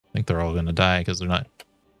they're all going to die because they're not...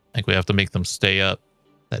 I think we have to make them stay up.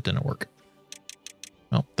 That didn't work.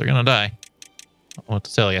 Well, they're going to die. I don't know what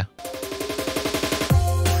to tell you.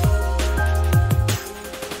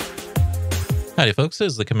 Howdy folks,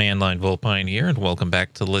 this is the Command Line Vulpine here, and welcome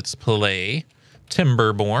back to Let's Play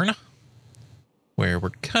Timberborn, where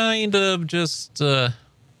we're kind of just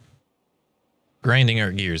grinding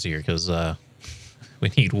our gears here because we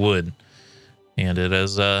need wood, and it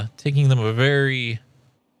is taking them a very,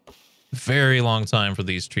 very long time for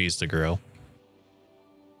these trees to grow.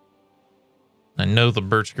 I know the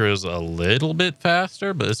birch grows a little bit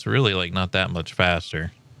faster, but it's really like not that much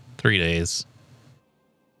faster. 3 days.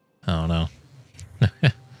 I don't know.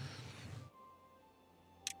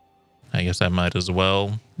 I guess I might as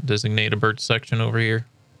well designate a birch section over here.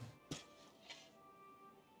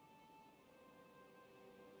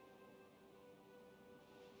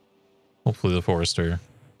 Hopefully the forester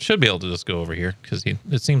should be able to just go over here because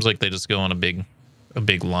it seems like they just go on a big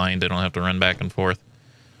line. They don't have to run back and forth.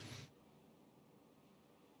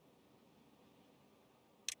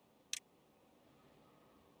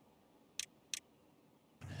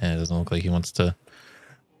 And it doesn't look like he wants to.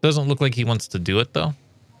 Doesn't look like he wants to do it though.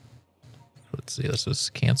 Let's see. Let's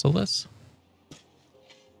just cancel this.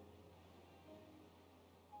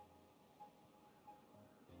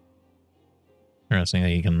 Interesting that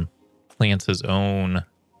he can plant his own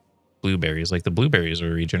blueberries. Like the blueberries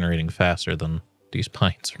are regenerating faster than these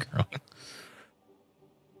pines are growing.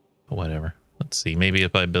 But whatever. Let's see. Maybe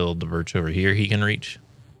if I build the birch over here, he can reach.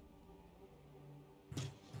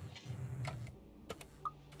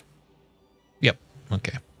 Yep.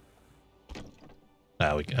 Okay.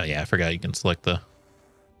 Oh, yeah, I forgot you can select the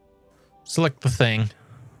thing.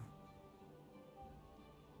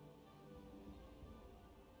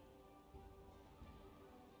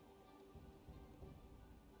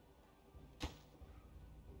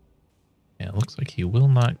 Yeah, it looks like he will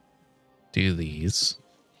not do these.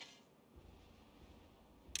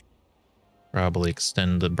 Probably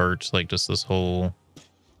extend the birch like just this whole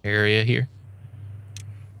area here.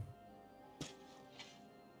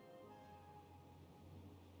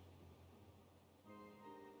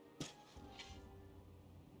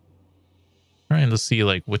 Trying to see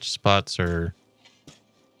like which spots are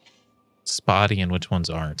spotty and which ones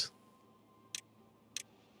aren't.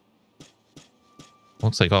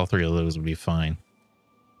 Looks like all three of those would be fine.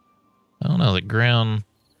 I don't know, the ground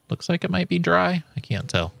looks like it might be dry. I can't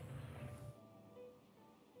tell.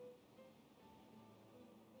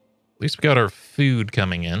 At least we got our food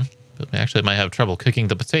coming in, but we actually might have trouble cooking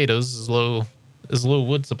the potatoes as low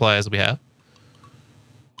wood supply as we have.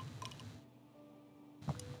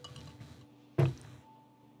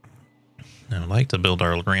 I'd like to build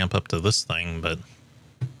our ramp up to this thing, but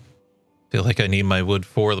I feel like I need my wood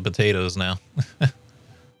for the potatoes now. I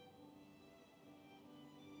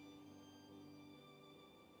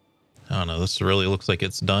don't know, this really looks like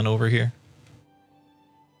it's done over here.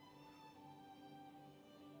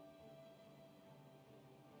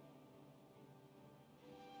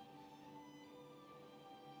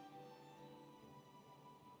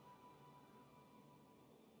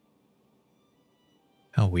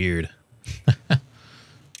 How weird.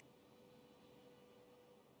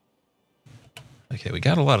 Okay, we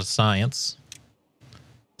got a lot of science.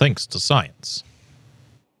 Thanks to science.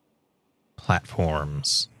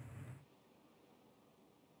 Platforms.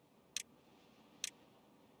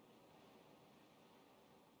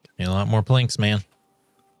 A lot more planks, man.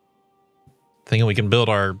 Thinking we can build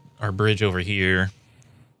our bridge over here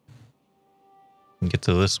and get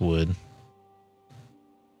to this wood.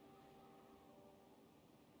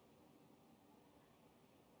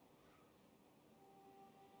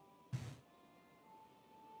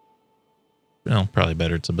 Well, probably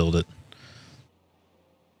better to build it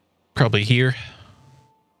probably here.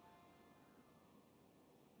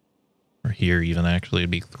 Or here even, actually,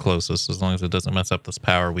 would be the closest, as long as it doesn't mess up this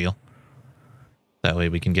power wheel. That way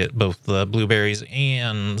we can get both the blueberries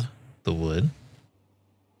and the wood.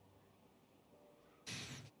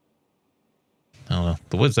 I don't know.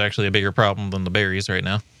 The wood's actually a bigger problem than the berries right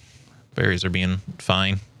now. Berries are being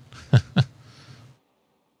fine.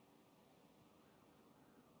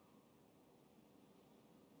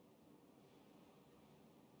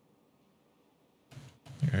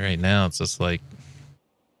 Right now, it's just like...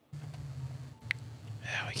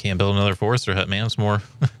 we can't build another forester hut, man. It's more...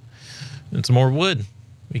 it's more wood.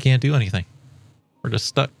 We can't do anything. We're just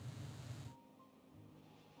stuck.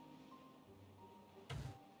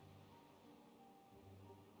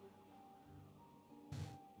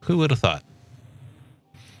 Who would have thought?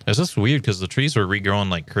 It's just weird because the trees were regrowing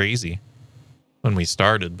like crazy when we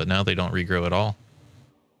started, but now they don't regrow at all.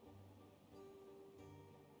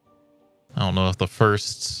 don't know if the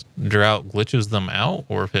first drought glitches them out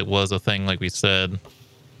or if it was a thing like we said,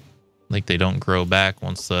 like they don't grow back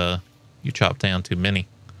once you chop down too many.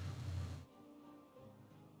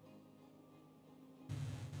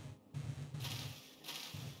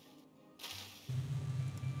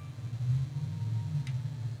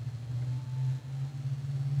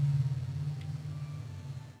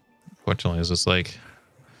 Fortunately, it's just like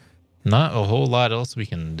not a whole lot else we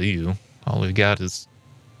can do. All we've got is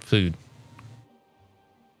food.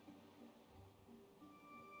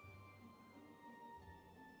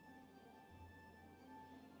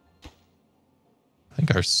 I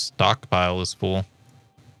think our stockpile is full.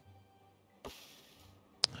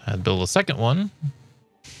 I'd build a second one.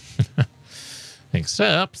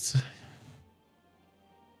 Except,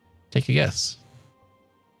 take a guess.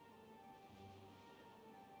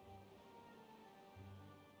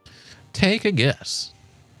 Take a guess.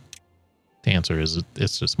 The answer is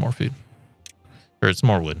it's just more food. Or it's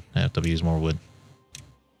more wood. I have to use more wood.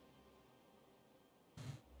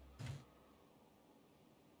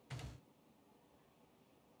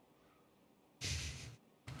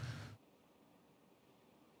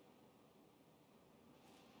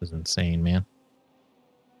 This is insane, man.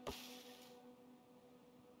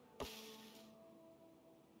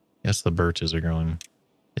 Guess the birches are growing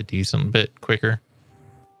a decent bit quicker.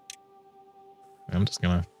 I'm just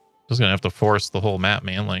gonna have to force the whole map,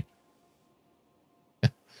 man. Like,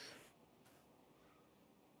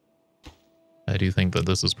 I do think that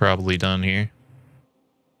this is probably done here.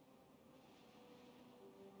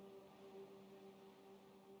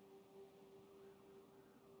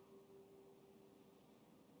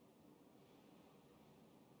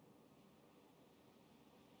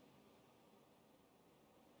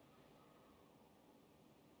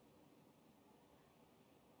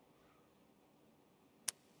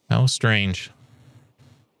 How strange.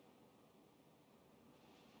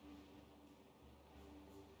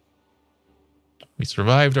 We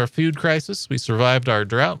survived our food crisis. We survived our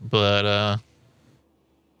drought, but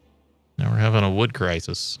now we're having a wood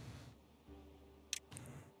crisis.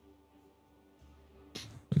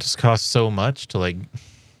 It just costs so much to like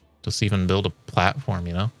just even build a platform,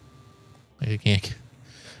 you know? I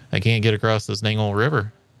can't get across this dang old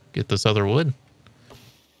river. Get this other wood.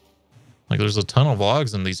 Like there's a ton of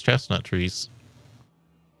logs in these chestnut trees.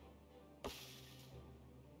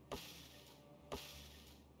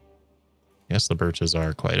 Yes, the birches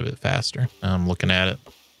are quite a bit faster. I'm looking at it.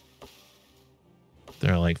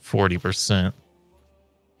 They're like 40%.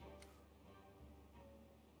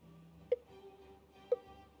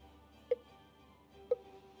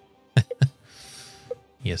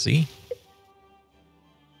 You see?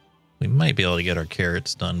 We might be able to get our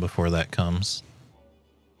carrots done before that comes.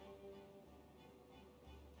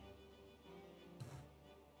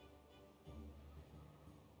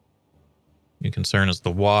 Your concern is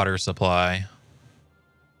the water supply.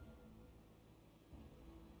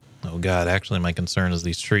 Oh god, actually my concern is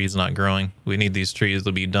these trees not growing. We need these trees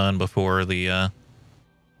to be done before the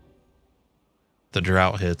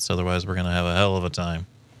drought hits, otherwise we're gonna have a hell of a time.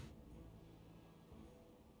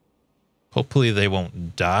 Hopefully they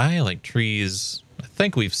won't die. Like trees, I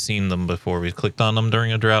think we've seen them before. We've clicked on them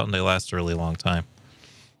during a drought and they last a really long time.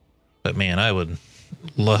 But man, I would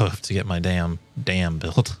love to get my damn dam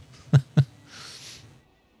built.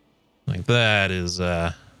 Like that is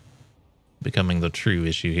becoming the true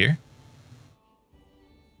issue here.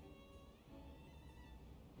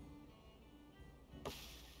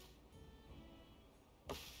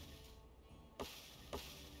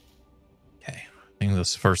 Okay, I think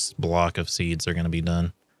this first block of seeds are going to be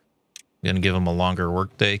done. I'm going to give them a longer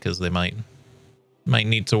work day because they might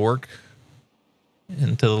need to work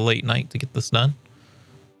into the late night to get this done.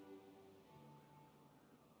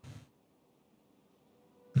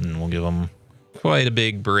 And we'll give them quite a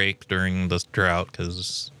big break during this drought because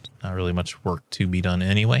there's not really much work to be done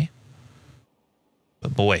anyway.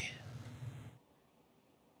 But boy,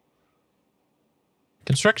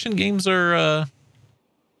 construction games are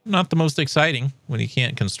not the most exciting when you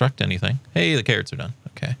can't construct anything. Hey, the carrots are done.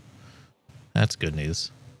 Okay, that's good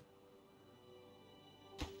news.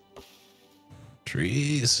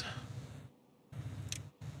 Trees.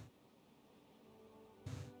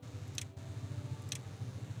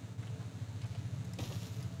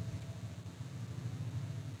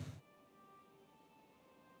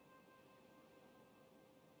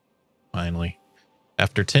 Finally.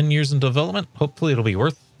 After 10 years in development, hopefully it'll be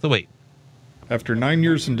worth the wait. After 9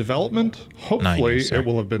 years in development, hopefully it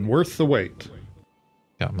will have been worth the wait.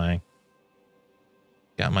 Got my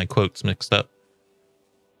quotes mixed up.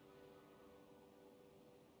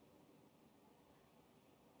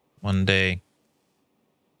 One day.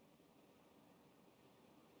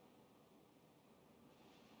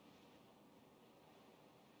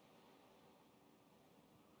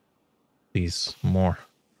 Please, more.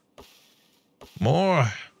 More.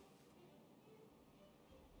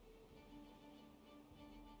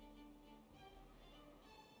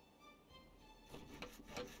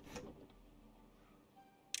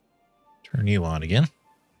 Turn you on again.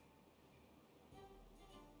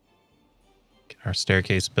 Get our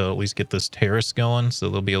staircase built. At least get this terrace going so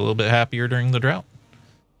they'll be a little bit happier during the drought.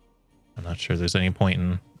 I'm not sure there's any point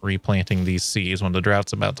in replanting these seeds when the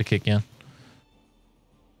drought's about to kick in.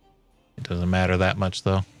 It doesn't matter that much,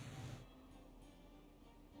 though.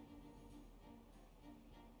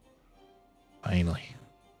 Finally.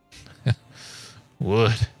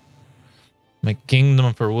 Wood. Make a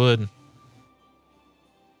kingdom for wood.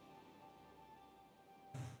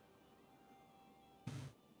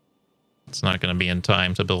 It's not going to be in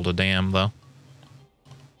time to build a dam, though.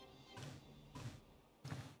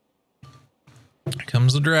 Here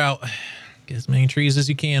comes the drought. Get as many trees as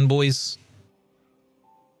you can, boys.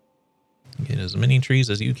 Get as many trees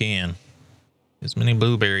as you can. As many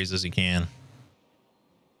blueberries as you can.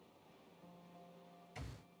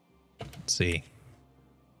 Let's see.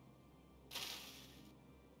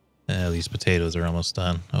 These potatoes are almost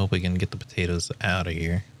done. I hope we can get the potatoes out of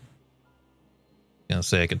here. I was gonna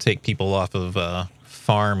say I could take people off of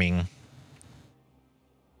farming.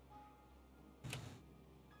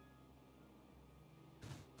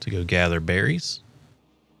 To go gather berries.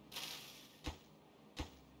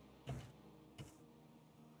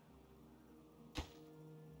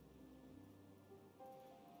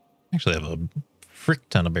 Actually, I have a frick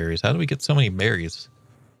ton of berries. How do we get so many berries?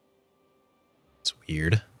 It's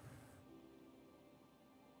weird.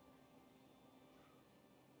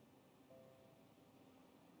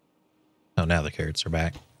 Oh, now the carrots are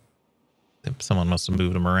back. Someone must have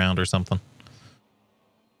moved them around or something.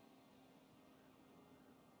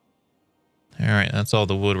 All right, that's all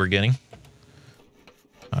the wood we're getting.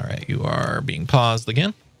 All right, you are being paused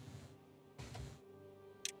again.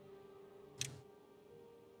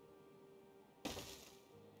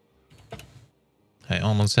 I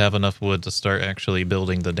almost have enough wood to start actually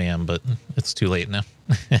building the dam, but it's too late now.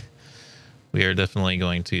 We are definitely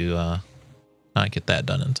going to not get that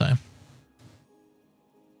done in time.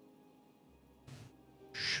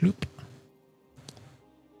 Shoop.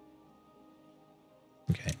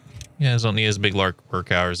 Okay. You guys don't need as big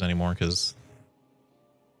work hours anymore because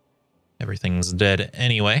everything's dead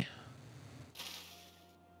anyway.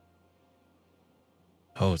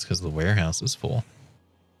 Oh, it's because the warehouse is full.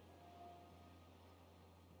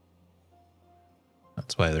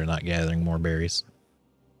 That's why they're not gathering more berries.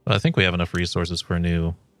 But I think we have enough resources for a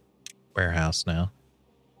new warehouse now.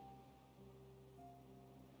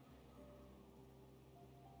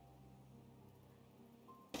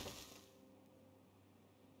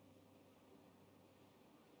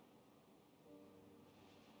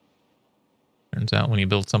 Turns out when you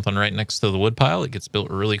build something right next to the wood pile, it gets built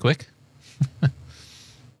really quick.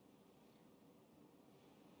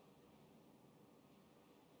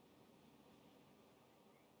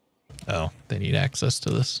 Oh, they need access to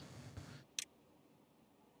this.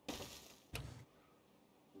 I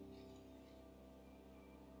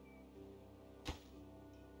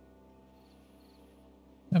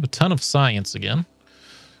have a ton of science again.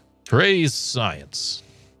 Praise science.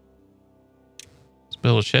 Let's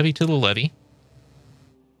build a Chevy to the levee.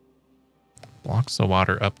 Blocks the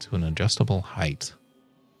water up to an adjustable height.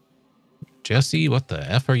 Jesse, what the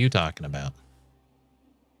F are you talking about?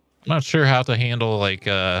 I'm not sure how to handle, like,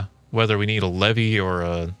 whether we need a levee or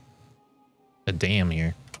a dam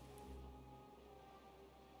here.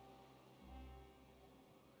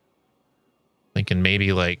 Thinking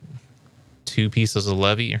maybe, like, 2 pieces of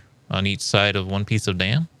levee on each side of 1 piece of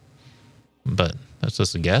dam. But that's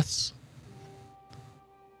just a guess.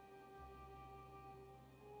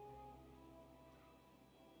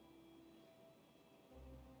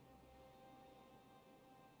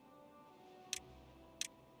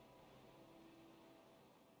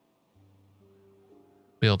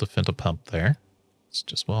 Be able to fit a pump there. It's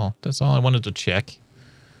just, well, that's all I wanted to check.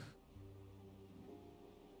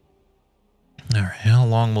 All right, how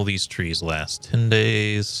long will these trees last? 10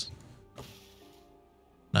 days?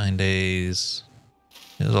 9 days?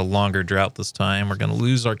 It's a longer drought this time. We're going to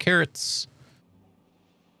lose our carrots.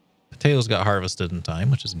 Potatoes got harvested in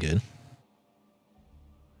time, which is good.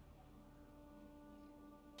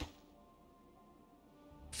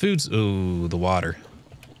 Foods, ooh, the water.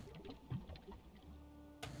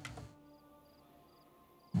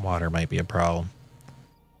 Water might be a problem.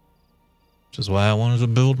 Which is why I wanted to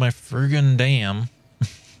build my friggin' dam.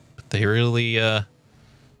 But they really,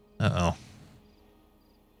 uh-oh.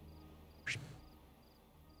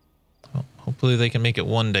 Well, hopefully they can make it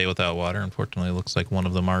one day without water. Unfortunately, it looks like one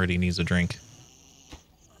of them already needs a drink.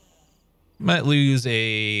 Might lose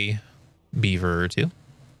a beaver or two.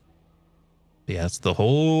 But yeah, that's the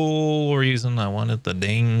whole reason I wanted the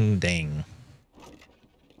dang.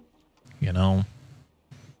 You know?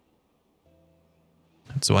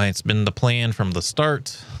 That's why it's been the plan from the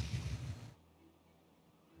start.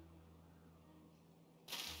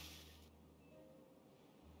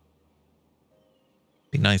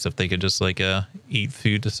 Be nice if they could just like eat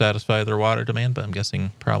food to satisfy their water demand, but I'm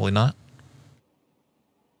guessing probably not.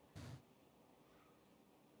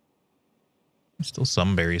 There's still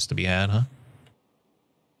some berries to be had, huh?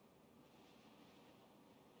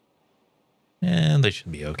 And they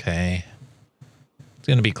should be okay. It's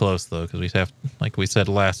going to be close, though, because we have, like we said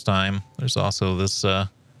last time, there's also this, the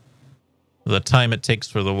time it takes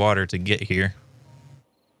for the water to get here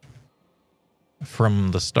from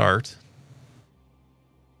the start.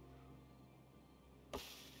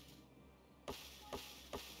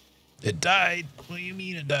 It died. What do you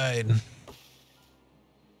mean it died?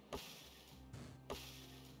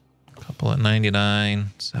 Couple at 99,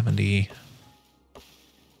 70.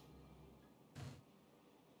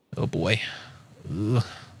 Oh, boy. Ugh.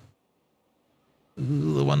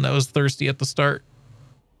 Ooh, the one that was thirsty at the start.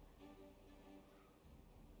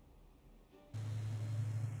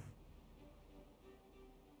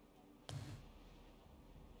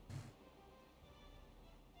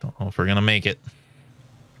 Don't know if we're gonna make it.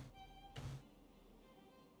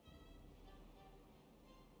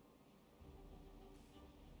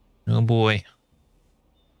 Oh boy. At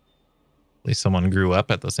least someone grew up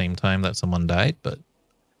at the same time that someone died, but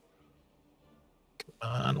come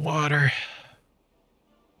on, water.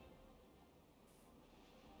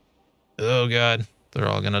 Oh god, they're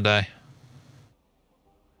all gonna die.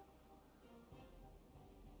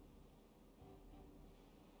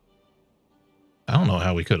 I don't know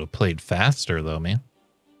how we could have played faster though, man.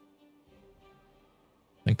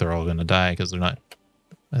 I think they're all gonna die because they're not.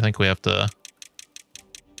 I think we have to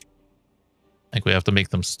make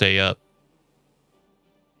them stay up.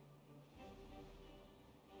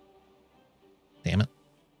 Damn it.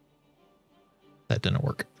 That didn't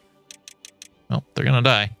work. Well, they're gonna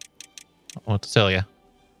die. I don't know what to tell you.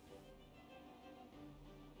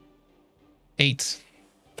 8.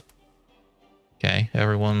 Okay,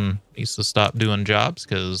 everyone needs to stop doing jobs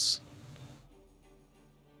because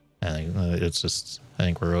I think I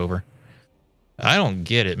think we're over. I don't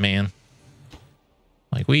get it, man.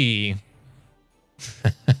 Like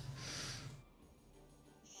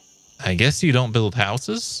I guess you don't build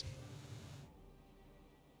houses?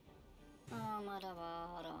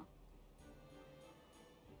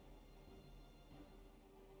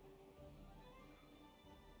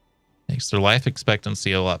 Makes their life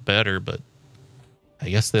expectancy a lot better, but I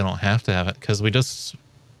guess they don't have to have it because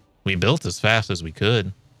we built as fast as we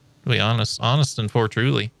could. To be honest and for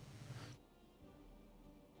truly.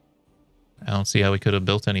 I don't see how we could have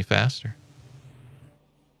built any faster.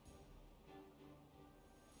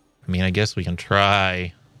 I mean, I guess we can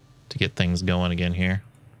try to get things going again here.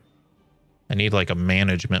 I need like a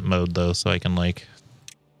management mode though, so I can like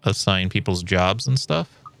assign people's jobs and stuff.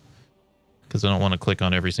 Because I don't want to click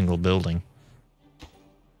on every single building.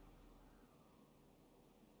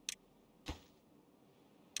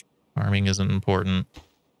 Farming isn't important.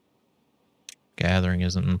 Gathering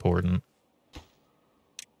isn't important.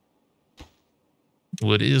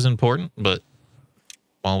 Wood is important, but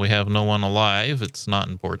while we have no one alive, it's not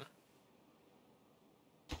important.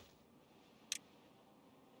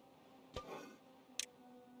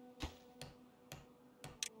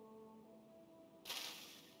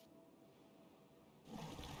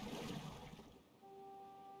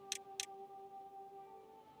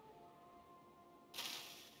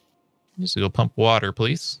 Needs to go pump water,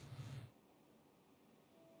 please.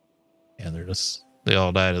 Yeah, they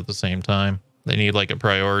all died at the same time. They need like a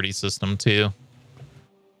priority system too.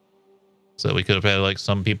 So we could have had like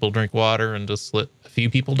some people drink water and just let a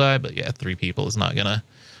few people die, but yeah, 3 people is not gonna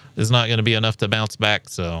be enough to bounce back,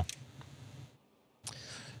 so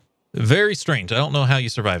very strange. I don't know how you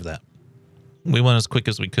survive that. We went as quick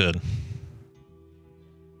as we could.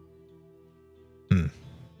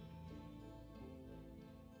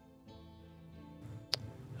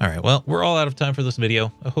 All right, well, we're all out of time for this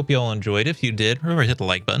video. I hope you all enjoyed. If you did, remember to hit the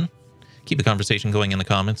like button. Keep the conversation going in the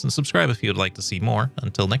comments and subscribe if you would like to see more.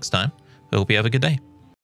 Until next time, I hope you have a good day.